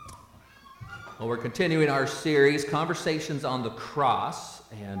Well, we're continuing our series, Conversations on the Cross,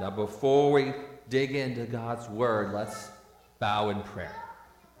 and before we dig into God's Word, let's bow in prayer.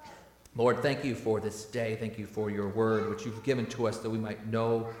 Lord, thank you for this day. Thank you for your Word, which you've given to us that we might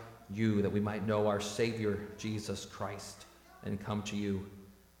know you, that we might know our Savior, Jesus Christ, and come to you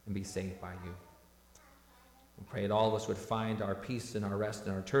and be saved by you. We pray that all of us would find our peace and our rest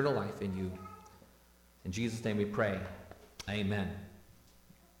and our eternal life in you. In Jesus' name we pray. Amen.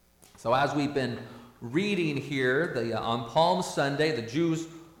 So as we've been reading here, on Palm Sunday, the Jews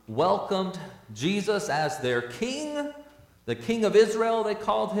welcomed Jesus as their king, the King of Israel, they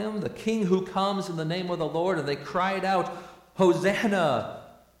called him, the King who comes in the name of the Lord, and they cried out, Hosanna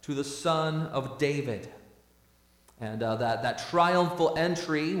to the Son of David. And that triumphal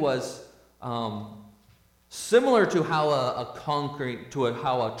entry was similar to how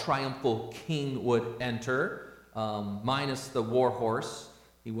a triumphal king would enter, minus the war horse.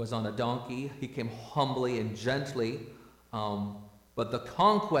 He was on a donkey. He came humbly and gently. But the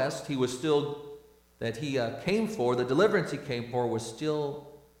conquest he came for, the deliverance he came for, was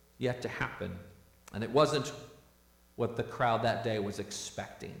still yet to happen. And it wasn't what the crowd that day was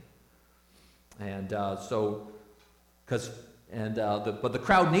expecting. And but the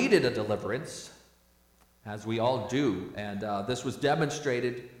crowd needed a deliverance, as we all do. And this was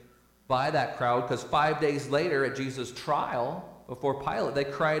demonstrated by that crowd, because 5 days later at Jesus' trial, before Pilate, they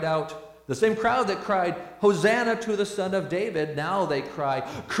cried out, the same crowd that cried, Hosanna to the Son of David, now they cry,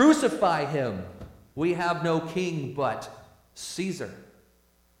 crucify him. We have no king but Caesar.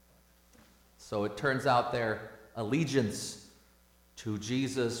 So it turns out their allegiance to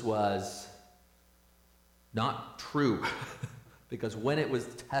Jesus was not true, because when it was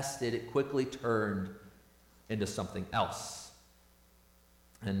tested, it quickly turned into something else.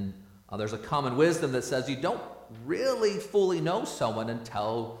 And there's a common wisdom that says you don't really fully know someone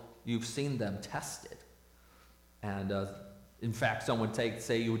until you've seen them tested. And in fact, some would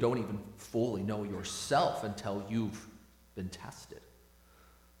say you don't even fully know yourself until you've been tested.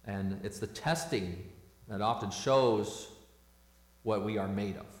 And it's the testing that often shows what we are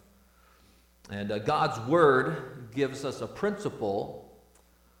made of. And God's Word gives us a principle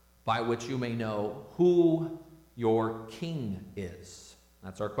by which you may know who your king is.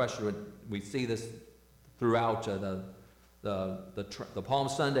 That's our question. We see this throughout the Palm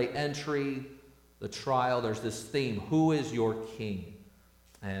Sunday entry, the trial. There's this theme: who is your king?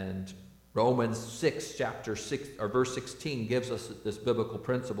 And Romans 6, chapter 6, or verse 16, gives us this biblical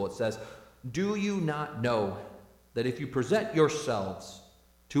principle. It says, "Do you not know that if you present yourselves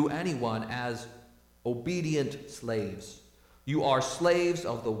to anyone as obedient slaves, you are slaves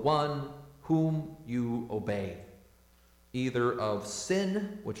of the one whom you obey, either of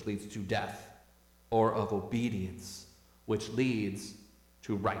sin, which leads to death, or of obedience, which leads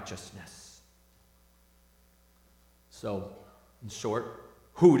to righteousness." So, in short,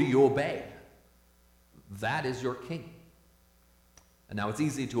 who do you obey? That is your king. And now it's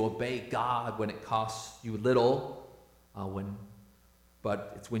easy to obey God when it costs you little,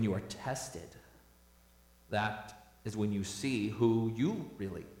 but it's when you are tested. That is when you see who you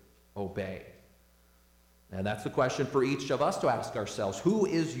really obey. And that's the question for each of us to ask ourselves. Who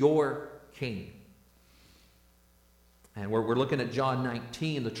is your king? And we're looking at John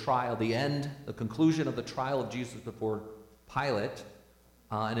 19, the trial, the conclusion of the trial of Jesus before Pilate.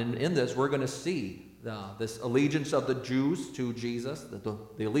 And in this, we're going to see this allegiance of the Jews to Jesus,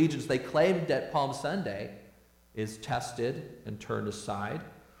 the allegiance they claimed at Palm Sunday, is tested and turned aside.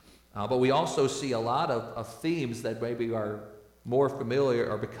 But we also see a lot of themes that maybe are more familiar,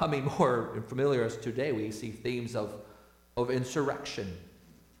 or becoming more familiar as today. We see themes of insurrection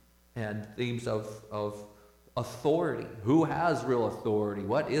and themes of authority. Who has real authority?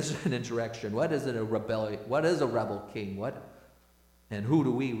 What is an insurrection? What is a rebellion? What is a rebel king? And who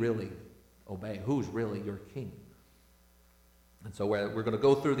do we really obey? Who's really your king? And so we're going to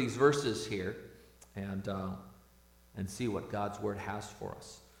go through these verses here and see what God's Word has for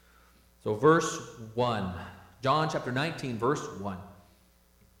us. So verse 1, John chapter 19, verse 1.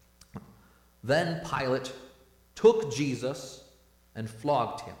 Then Pilate took Jesus and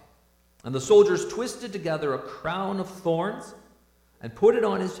flogged him. And the soldiers twisted together a crown of thorns and put it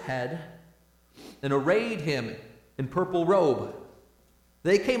on his head and arrayed him in purple robe.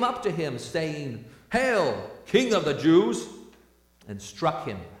 They came up to him saying, "Hail, King of the Jews!" and struck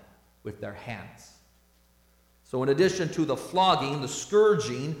him with their hands. So in addition to the flogging, the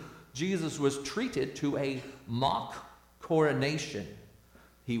scourging, Jesus was treated to a mock coronation.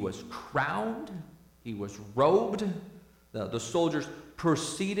 He was crowned, he was robed. The soldiers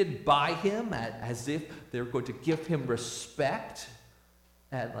proceeded by him as if they were going to give him respect.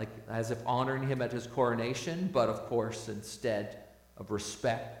 and like as if honoring him at his coronation, but of course, instead of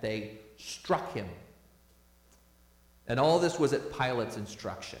respect, they struck him. And all this was at Pilate's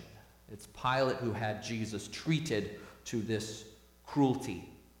instruction. It's Pilate who had Jesus treated to this cruelty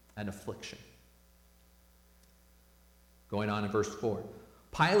and affliction. Going on in verse 4.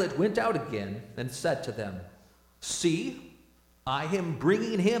 Pilate went out again and said to them, "See, I am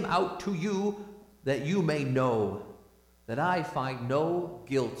bringing him out to you that you may know that I find no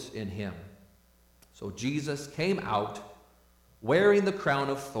guilt in him." So Jesus came out wearing the crown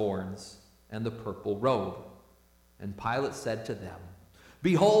of thorns and the purple robe. And Pilate said to them,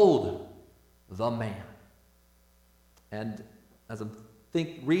 "Behold, the man." And as I'm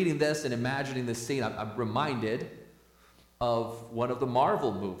reading this and imagining this scene, I'm reminded of one of the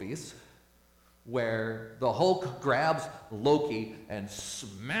Marvel movies where the Hulk grabs Loki and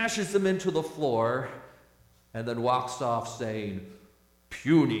smashes him into the floor and then walks off saying,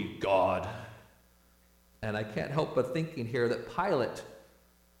 "Puny God." And I can't help but thinking here that Pilate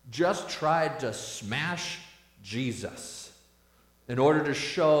just tried to smash Jesus in order to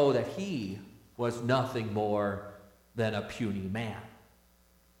show that he was nothing more than a puny man.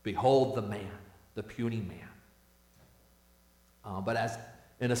 Behold the man, the puny man. But as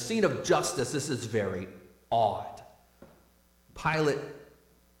in a scene of justice, this is very odd. Pilate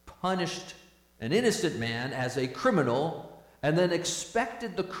punished an innocent man as a criminal and then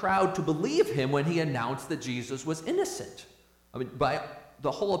expected the crowd to believe him when he announced that Jesus was innocent. I mean, by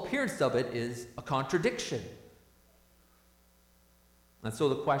the whole appearance of it is a contradiction. And so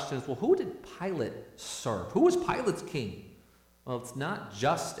the question is, well, who did Pilate serve? Who was Pilate's king? Well, it's not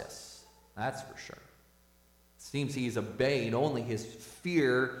justice, that's for sure. It seems he's obeying only his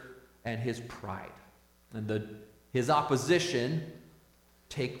fear and his pride. And his opposition,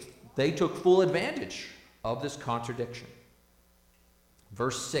 they took full advantage of this contradiction.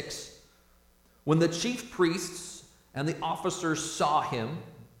 Verse 6, when the chief priests and the officers saw him,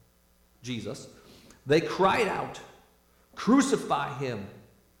 Jesus, they cried out, "Crucify him!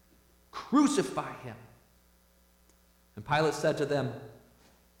 Crucify him!" And Pilate said to them,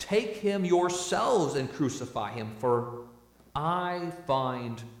 "Take him yourselves and crucify him, for I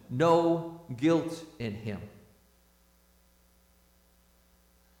find no guilt in him."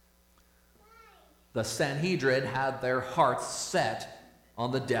 The Sanhedrin had their hearts set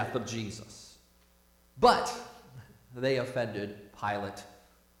on the death of Jesus. But they offended Pilate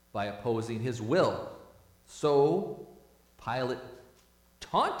by opposing his will. So Pilate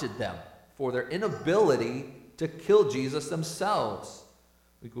taunted them for their inability to kill Jesus themselves.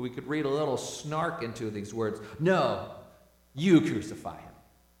 We could read a little snark into these words. "No, you crucify him."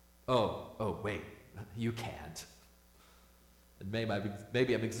 Oh, wait, you can't. And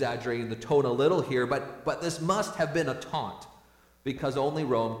maybe I'm exaggerating the tone a little here, but this must have been a taunt, because only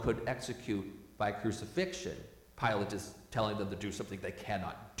Rome could execute by crucifixion. Pilate is telling them to do something they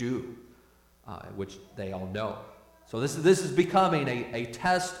cannot do, which they all know. So this is becoming a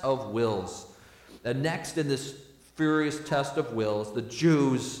test of wills. And next in this furious test of wills, the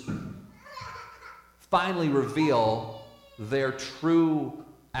Jews finally reveal their true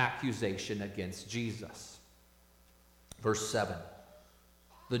accusation against Jesus. Verse 7,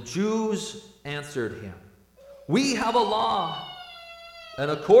 the Jews answered him, "We have a law, and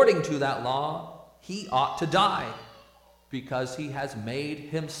according to that law, he ought to die, because he has made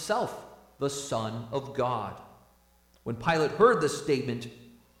himself the Son of God." When Pilate heard this statement,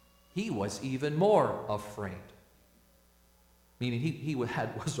 he was even more afraid. Meaning he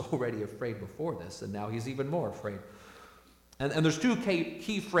was already afraid before this, and now he's even more afraid. And there's two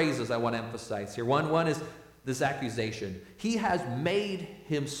key phrases I want to emphasize here. One is this accusation. He has made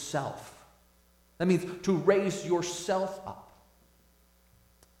himself. That means to raise yourself up.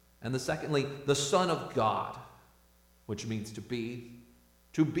 And secondly, the Son of God, which means to be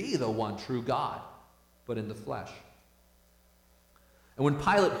the one true God, but in the flesh. And when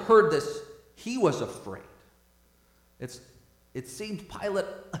Pilate heard this, he was afraid. It seemed Pilate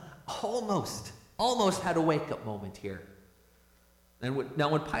almost had a wake-up moment here. And now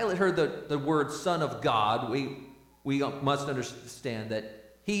when Pilate heard the word Son of God, we must understand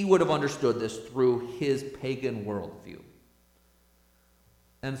that he would have understood this through his pagan worldview.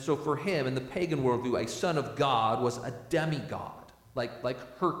 And so for him, in the pagan worldview, a son of God was a demigod, like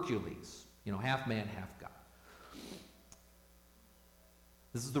Hercules, half man, half God.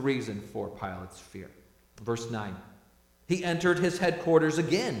 This is the reason for Pilate's fear. Verse 9, he entered his headquarters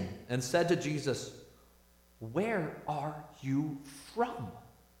again and said to Jesus, "Where are you from?"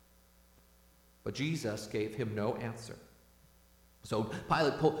 But Jesus gave him no answer. So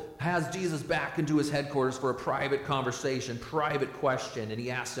Pilate has Jesus back into his headquarters for a private conversation, private question, and he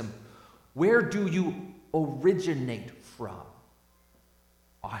asks him, "Where do you originate from?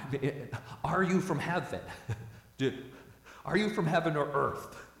 Are you from heaven? Are you from heaven or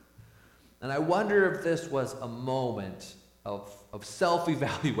earth?" And I wonder if this was a moment of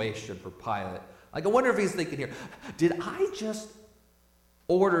self-evaluation for Pilate. Like, I wonder if he's thinking here, did I just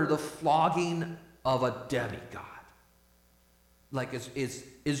order the flogging of a demigod? Like,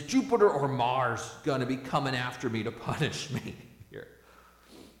 is Jupiter or Mars going to be coming after me to punish me here?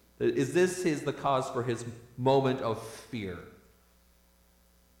 Is this the cause for his moment of fear?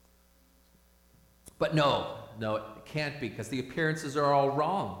 But no, it can't be, because the appearances are all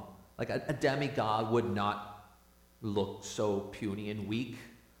wrong. Like, a demigod would not look so puny and weak.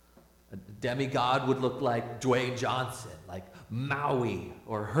 A demigod would look like Dwayne Johnson, like Maui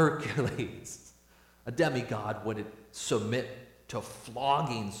or Hercules. A demigod wouldn't submit to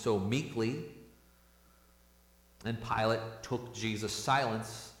flogging so meekly. And Pilate took Jesus'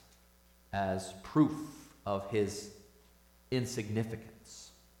 silence as proof of his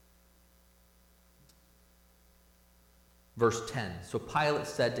insignificance. Verse 10, so Pilate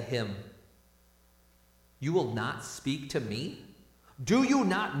said to him, "You will not speak to me? Do you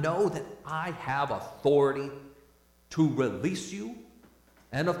not know that I have authority to release you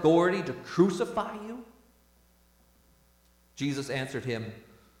and authority to crucify you?" Jesus answered him,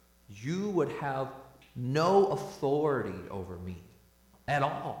 "You would have no authority over me at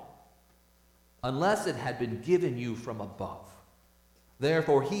all, unless it had been given you from above.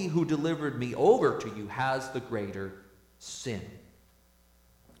 Therefore, he who delivered me over to you has the greater sin."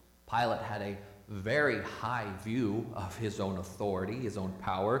 Pilate had a very high view of his own authority, his own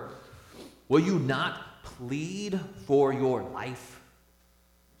power. "Will you not plead for your life?"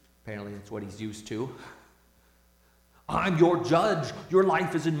 Apparently that's what he's used to. "I'm your judge. Your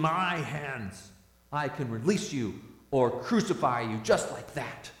life is in my hands. I can release you or crucify you just like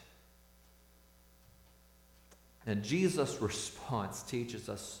that." And Jesus' response teaches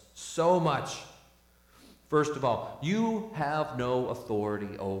us so much. First of all, you have no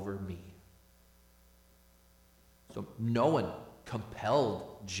authority over me. So no one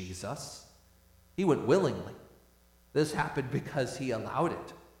compelled Jesus. He went willingly. This happened because he allowed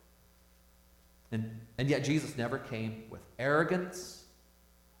it. And yet Jesus never came with arrogance,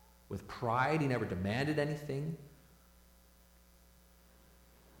 with pride. He never demanded anything.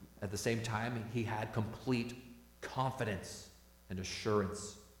 At the same time, he had complete confidence and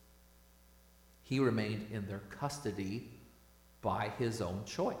assurance. He remained in their custody by his own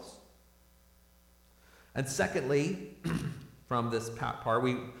choice. And secondly, from this part,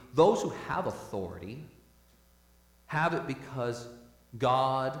 those who have authority have it because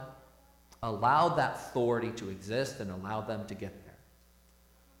God allowed that authority to exist and allowed them to get there.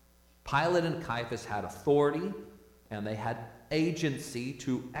 Pilate and Caiaphas had authority, and they had agency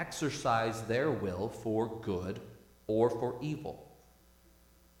to exercise their will for good or for evil.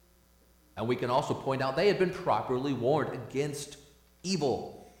 And we can also point out they had been properly warned against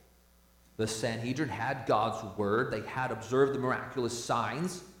evil. The Sanhedrin had God's word. They had observed the miraculous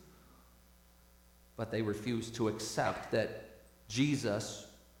signs, but they refused to accept that Jesus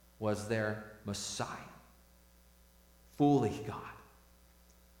was their Messiah, fully God.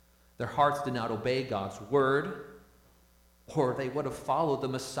 Their hearts did not obey God's word, or they would have followed the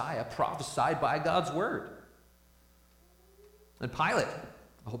Messiah prophesied by God's word. And Pilate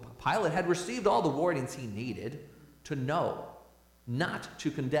had received all the warnings he needed to know not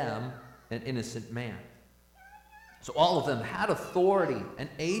to condemn an innocent man. So all of them had authority and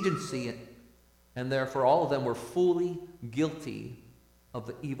agency, and therefore all of them were fully guilty of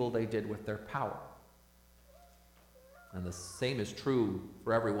the evil they did with their power. And the same is true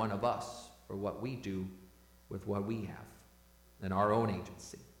for every one of us, for what we do with what we have in our own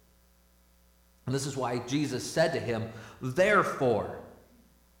agency. And this is why Jesus said to him, "Therefore,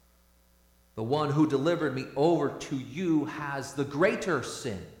 the one who delivered me over to you has the greater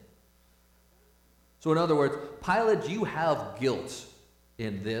sin." So in other words, Pilate, you have guilt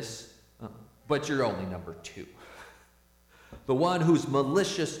in this, but you're only number two. The one whose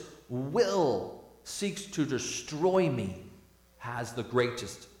malicious will seeks to destroy me has the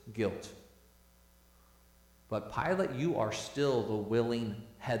greatest guilt. But Pilate, you are still the willing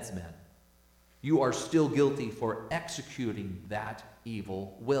headsman. You are still guilty for executing that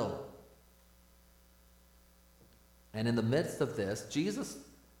evil will. And in the midst of this, Jesus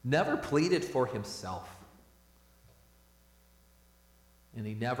never pleaded for himself. And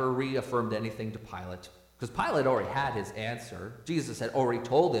he never reaffirmed anything to Pilate, because Pilate already had his answer. Jesus had already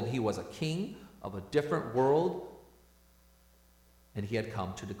told him he was a king of a different world. and he had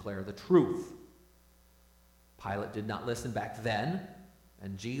come to declare the truth. Pilate did not listen back then,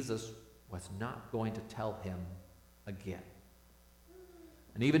 and Jesus was not going to tell him again.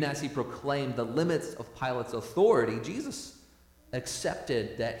 And even as he proclaimed the limits of Pilate's authority, Jesus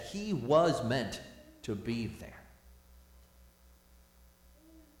accepted that he was meant to be there.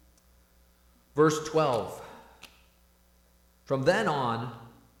 Verse 12. From then on,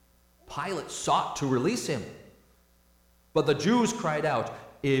 Pilate sought to release him. But the Jews cried out,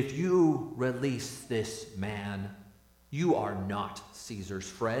 "If you release this man, you are not Caesar's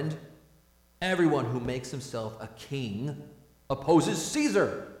friend. Everyone who makes himself a king opposes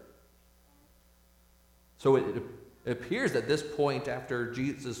Caesar." So it appears at this point, after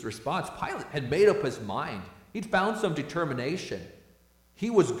Jesus' response, Pilate had made up his mind. He'd found some determination. He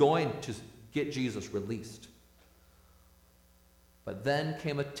was going to get Jesus released. But then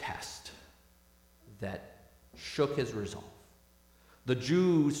came a test that shook his resolve. The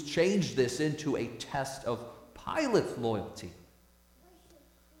Jews changed this into a test of Pilate's loyalty.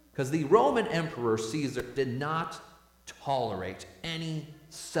 Because the Roman Emperor Caesar did not tolerate any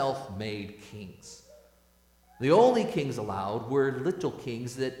self-made kings. The only kings allowed were little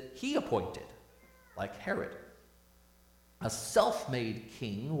kings that he appointed, like Herod. A self-made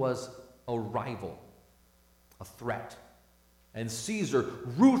king was a rival, a threat. And Caesar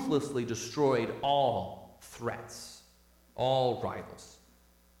ruthlessly destroyed all threats, all rivals.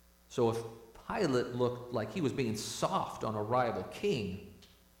 So if Pilate looked like he was being soft on a rival king,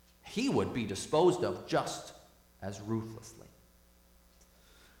 he would be disposed of just as ruthlessly.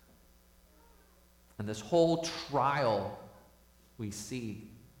 And this whole trial we see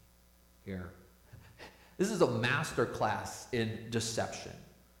here, this is a masterclass in deception.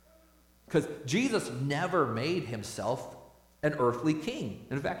 Because Jesus never made himself an earthly king.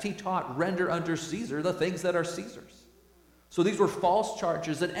 In fact, he taught, "Render unto Caesar the things that are Caesar's." So these were false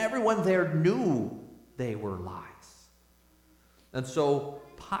charges, and everyone there knew they were lies. And so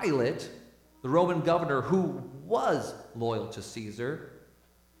Pilate, the Roman governor who was loyal to Caesar,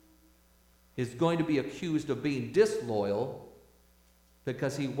 is going to be accused of being disloyal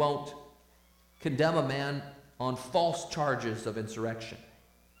because he won't condemn a man on false charges of insurrection.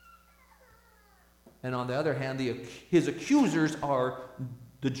 And on the other hand, his accusers are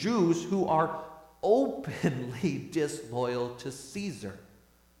the Jews who are openly disloyal to Caesar.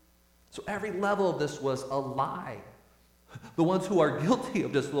 So every level of this was a lie. The ones who are guilty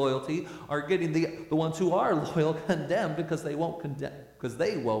of disloyalty are getting the ones who are loyal condemned because they won't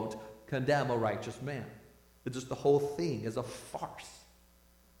condemn a righteous man. It's just the whole thing is a farce.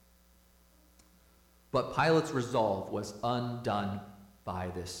 But Pilate's resolve was undone by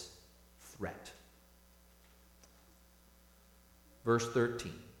this threat. Verse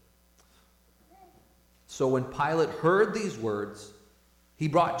 13. So when Pilate heard these words, he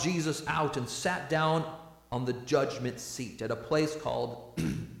brought Jesus out and sat down on the judgment seat at a place called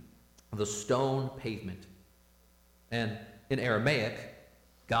the Stone Pavement, and in Aramaic,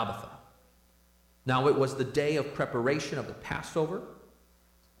 Gabbatha. Now it was the day of preparation of the Passover.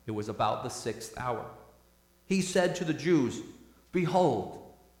 It was about the 6th hour. He said to the Jews,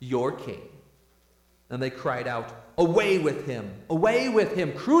 "Behold, your king." And they cried out, "Away with him! Away with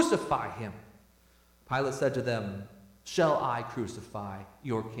him! Crucify him!" Pilate said to them, "Shall I crucify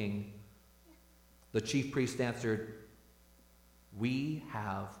your king?" The chief priest answered, "We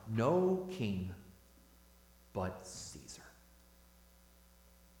have no king but Caesar."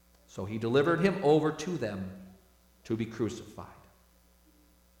 So he delivered him over to them to be crucified.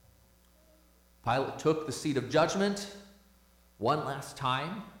 Pilate took the seat of judgment one last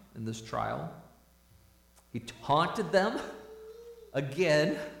time in this trial. He taunted them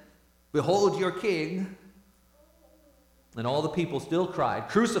again, "Behold your king." And all the people still cried,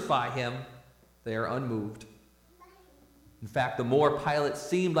 "Crucify him." They are unmoved. In fact, the more Pilate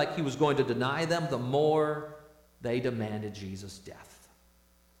seemed like he was going to deny them, the more they demanded Jesus' death.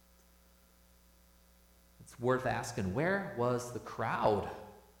 It's worth asking, where was the crowd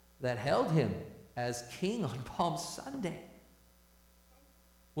that held him as king on Palm Sunday?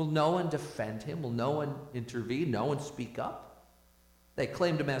 Will no one defend him? Will no one intervene? No one speak up? They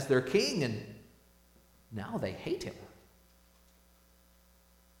claimed him as their king, and now they hate him.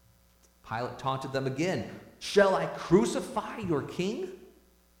 Pilate taunted them again. "Shall I crucify your king?"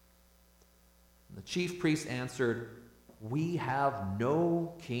 And the chief priest answered, "We have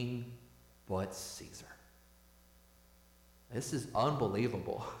no king but Caesar." This is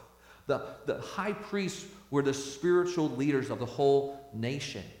unbelievable. The high priests were the spiritual leaders of the whole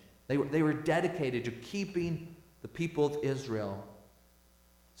nation. They were dedicated to keeping the people of Israel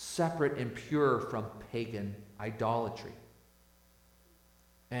separate and pure from pagan idolatry.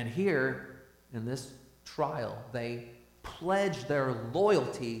 And here, in this trial, they pledged their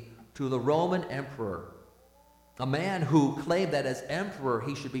loyalty to the Roman emperor, a man who claimed that as emperor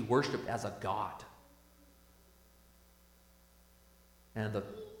he should be worshipped as a god. And the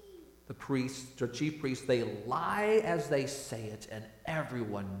chief priests, they lie as they say it, and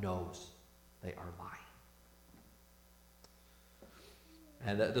everyone knows they are lying.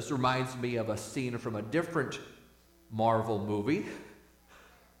 And this reminds me of a scene from a different Marvel movie.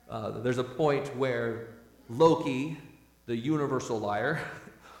 There's a point where Loki, the universal liar,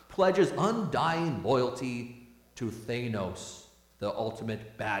 pledges undying loyalty to Thanos, the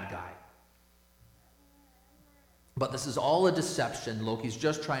ultimate bad guy. But this is all a deception. Loki's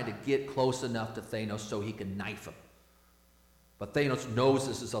just trying to get close enough to Thanos so he can knife him. But Thanos knows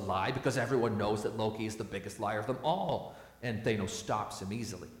this is a lie because everyone knows that Loki is the biggest liar of them all, and Thanos stops him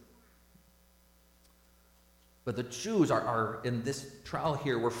easily. But the Jews are in this trial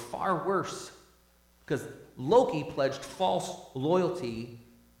here were far worse, because Loki pledged false loyalty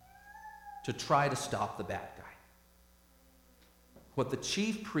to try to stop the bad guy. What the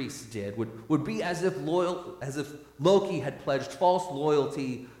chief priests did would be as if Loki had pledged false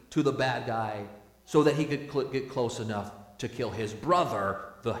loyalty to the bad guy so that he could get close enough to kill his brother,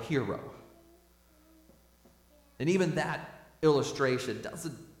 the hero. And even that illustration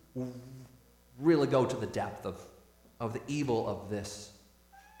doesn't really go to the depth of the evil of this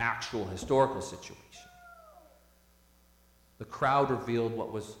actual historical situation. The crowd revealed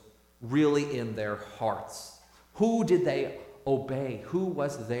what was really in their hearts. Who did they obey? Who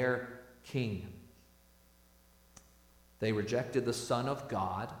was their king? They rejected the Son of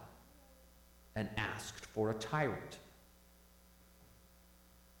God and asked for a tyrant.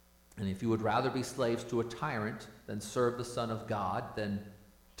 And if you would rather be slaves to a tyrant than serve the Son of God, then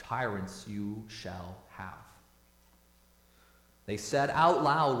tyrants you shall have. They said out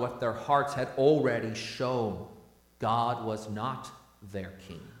loud what their hearts had already shown. God was not their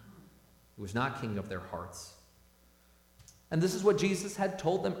king. He was not king of their hearts. And this is what Jesus had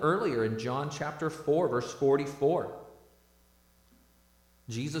told them earlier in John chapter 4, verse 44.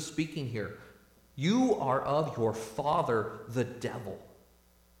 Jesus speaking here, "You are of your father, the devil,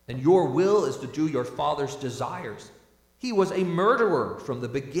 and your will is to do your father's desires. He was a murderer from the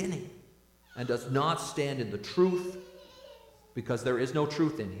beginning and does not stand in the truth because there is no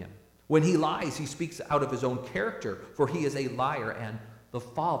truth in him. When he lies, he speaks out of his own character, for he is a liar and the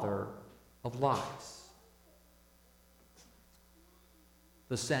father of lies."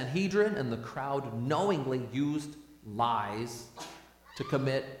 The Sanhedrin and the crowd knowingly used lies to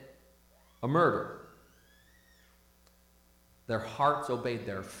commit a murder. Their hearts obeyed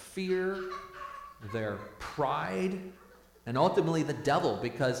their fear, their pride, and ultimately the devil,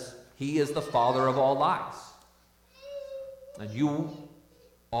 because he is the father of all lies. And you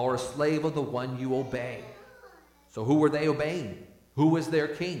are a slave of the one you obey. So who were they obeying? Who was their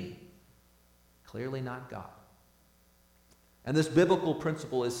king? Clearly not God. And this biblical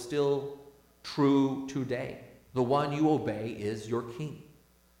principle is still true today. The one you obey is your king.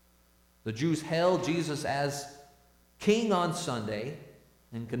 The Jews hailed Jesus as king on Sunday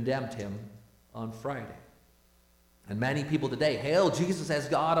and condemned him on Friday. And many people today hail Jesus as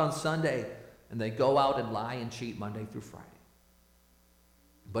God on Sunday, and they go out and lie and cheat Monday through Friday.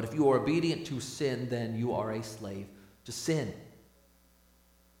 But if you are obedient to sin, then you are a slave to sin.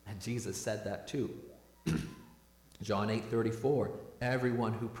 And Jesus said that too. John 8:34,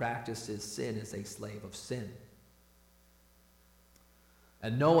 everyone who practices sin is a slave of sin.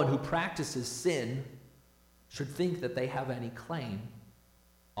 And no one who practices sin should think that they have any claim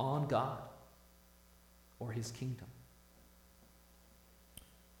on God or his kingdom.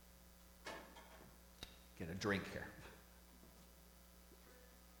 Get a drink here.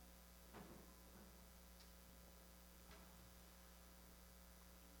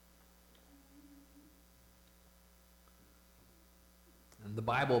 And the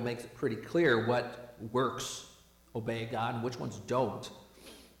Bible makes it pretty clear what works obey God and which ones don't.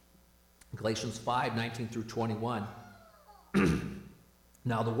 Galatians 5:19 through 21.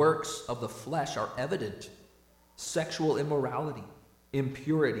 Now the works of the flesh are evident: sexual immorality,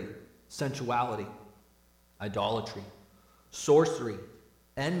 impurity, sensuality, idolatry, sorcery,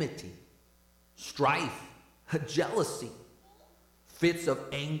 enmity, strife, jealousy, fits of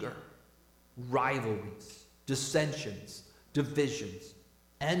anger, rivalries, dissensions, divisions,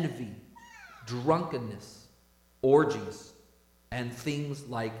 envy, drunkenness, orgies, and things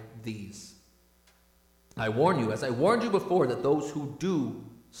like these. I warn you, as I warned you before, that those who do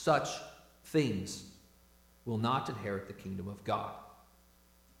such things will not inherit the kingdom of God.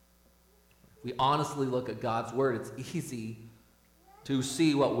 If we honestly look at God's word, it's easy to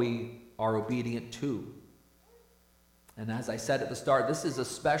see what we are obedient to. And as I said at the start, this is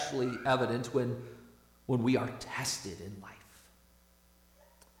especially evident when we are tested in life.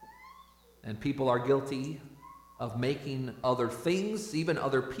 And people are guilty of making other things, even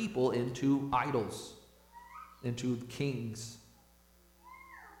other people, into idols, into kings.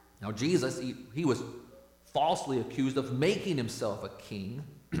 Now Jesus, he was falsely accused of making himself a king,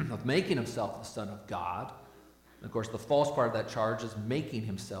 of making himself the Son of God. And of course, the false part of that charge is making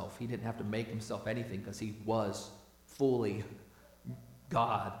himself. He didn't have to make himself anything because he was fully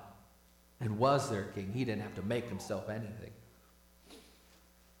God and was their king. He didn't have to make himself anything.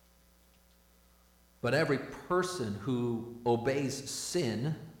 But every person who obeys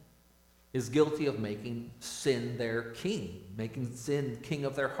sin is guilty of making sin their king, making sin king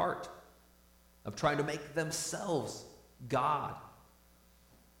of their heart, of trying to make themselves God.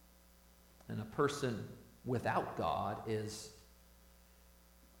 And a person without God is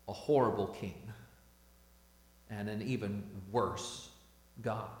a horrible king and an even worse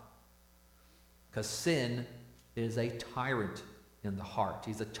God. Because sin is a tyrant in the heart.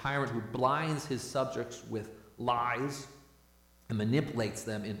 He's a tyrant who blinds his subjects with lies and manipulates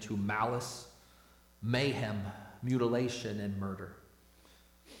them into malice, mayhem, mutilation, and murder.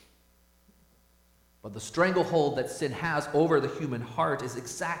 But the stranglehold that sin has over the human heart is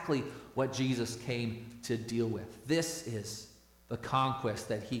exactly what Jesus came to deal with. This is the conquest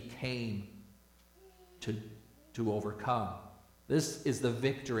that he came to overcome. This is the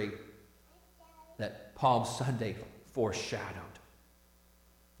victory that Palm Sunday foreshadowed.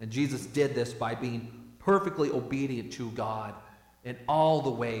 And Jesus did this by being perfectly obedient to God in all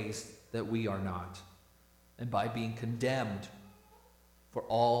the ways that we are not, and by being condemned for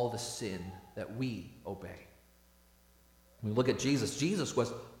all the sin that we obey. When we look at Jesus, Jesus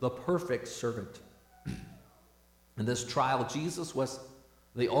was the perfect servant. In this trial, Jesus was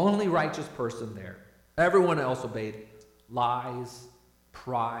the only righteous person there. Everyone else obeyed lies,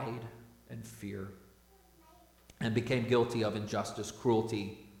 pride, and fear, and became guilty of injustice,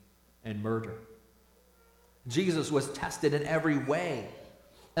 cruelty, and murder. Jesus was tested in every way,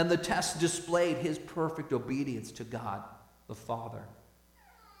 and the test displayed his perfect obedience to God the Father.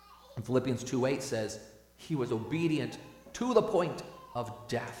 And Philippians 2:8 says, he was obedient to the point of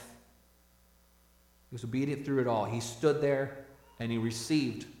death. He was obedient through it all. He stood there and he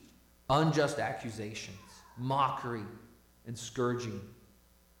received unjust accusations, mockery, and scourging.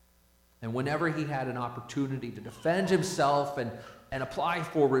 And whenever he had an opportunity to defend himself and apply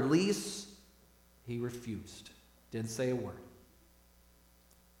for release, he refused. Didn't say a word.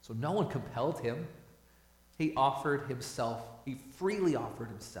 So no one compelled him. He offered himself, he freely offered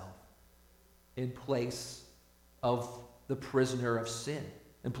himself in place of the prisoner of sin,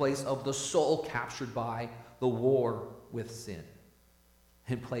 in place of the soul captured by the war with sin,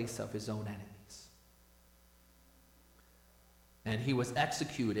 in place of his own enemies. And he was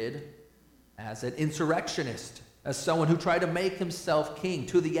executed as an insurrectionist, as someone who tried to make himself king.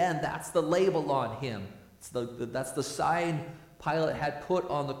 To the end, that's the label on him. That's the sign Pilate had put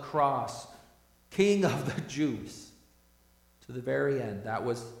on the cross. King of the Jews. To the very end, that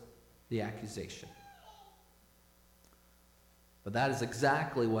was the accusation. But that is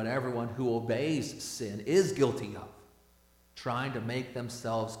exactly what everyone who obeys sin is guilty of. Trying to make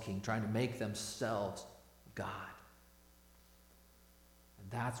themselves king, trying to make themselves God. And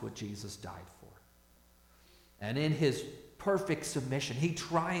that's what Jesus died for. And in his perfect submission, he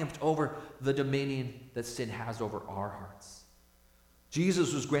triumphed over the dominion that sin has over our hearts.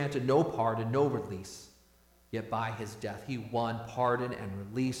 Jesus was granted no pardon, no release. Yet by his death, he won pardon and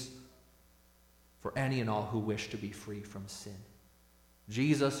release for any and all who wish to be free from sin.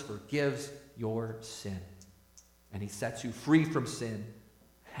 Jesus forgives your sin. And he sets you free from sin.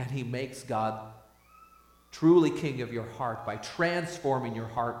 And he makes God truly king of your heart by transforming your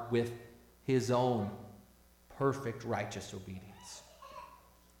heart with his own perfect righteous obedience.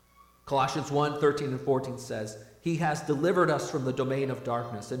 Colossians 1:13 and 14 says, he has delivered us from the domain of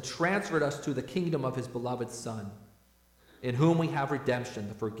darkness and transferred us to the kingdom of his beloved Son, in whom we have redemption,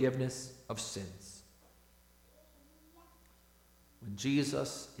 the forgiveness of sins. When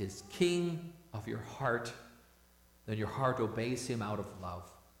Jesus is king of your heart, then your heart obeys him out of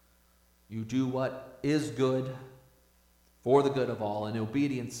love. You do what is good for the good of all in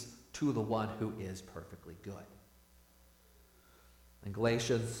obedience to the one who is perfectly good. And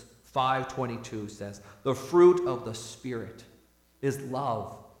Galatians 5:22 says, the fruit of the Spirit is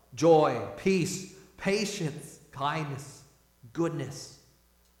love, joy, peace, patience, kindness, goodness,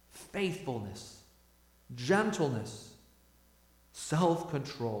 faithfulness, gentleness,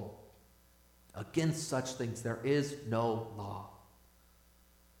 self-control. Against such things there is no law.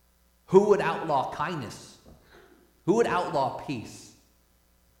 Who would outlaw kindness? Who would outlaw peace?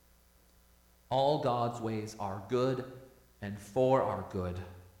 All God's ways are good and for our good.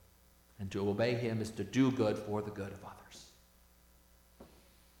 And to obey him is to do good for the good of others.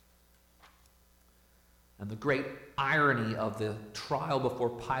 And the great irony of the trial before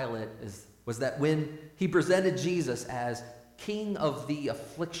Pilate was that when he presented Jesus as king of the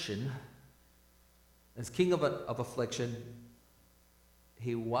affliction, as king of affliction,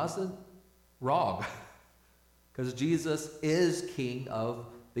 he wasn't wrong. Because Jesus is king of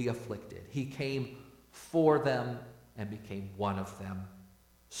the afflicted. He came for them and became one of them,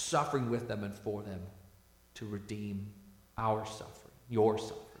 suffering with them and for them to redeem our suffering, your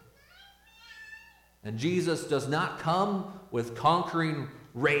suffering. And Jesus does not come with conquering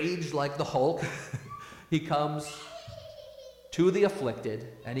rage like the Hulk. He comes to the afflicted,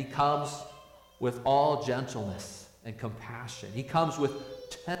 and he comes with all gentleness and compassion. He comes with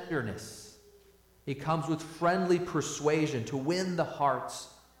tenderness. He comes with friendly persuasion to win the hearts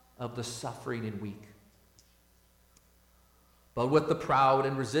of the suffering and weak. But with the proud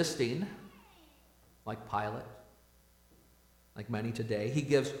and resisting, like Pilate, like many today, he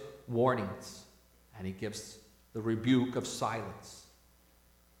gives warnings, and he gives the rebuke of silence.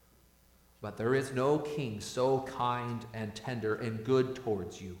 But there is no king so kind and tender and good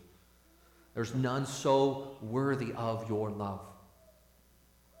towards you. There's none so worthy of your love.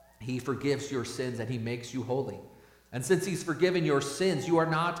 He forgives your sins and he makes you holy. And since he's forgiven your sins, you are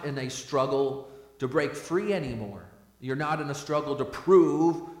not in a struggle to break free anymore. You're not in a struggle to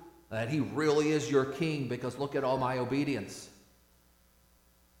prove that he really is your king because look at all my obedience.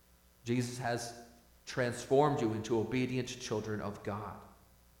 Jesus has transformed you into obedient children of God.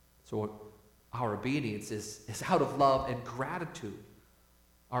 So our obedience is out of love and gratitude.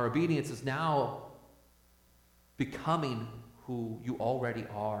 Our obedience is now becoming who you already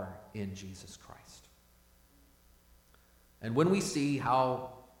are in Jesus Christ. And when we see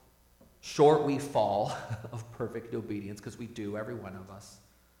how short we fall of perfect obedience, because we do, every one of us,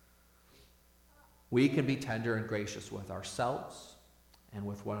 we can be tender and gracious with ourselves and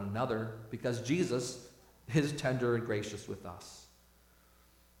with one another because Jesus is tender and gracious with us.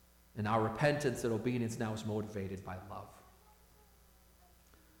 And our repentance and obedience now is motivated by love.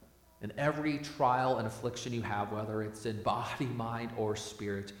 In every trial and affliction you have, whether it's in body, mind, or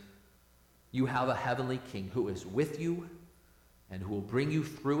spirit, you have a heavenly King who is with you and who will bring you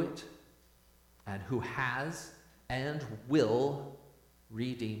through it and who has and will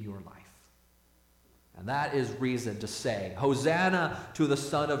redeem your life. And that is reason to say, Hosanna to the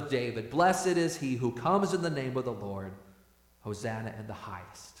Son of David. Blessed is he who comes in the name of the Lord. Hosanna in the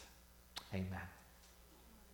highest. Amen.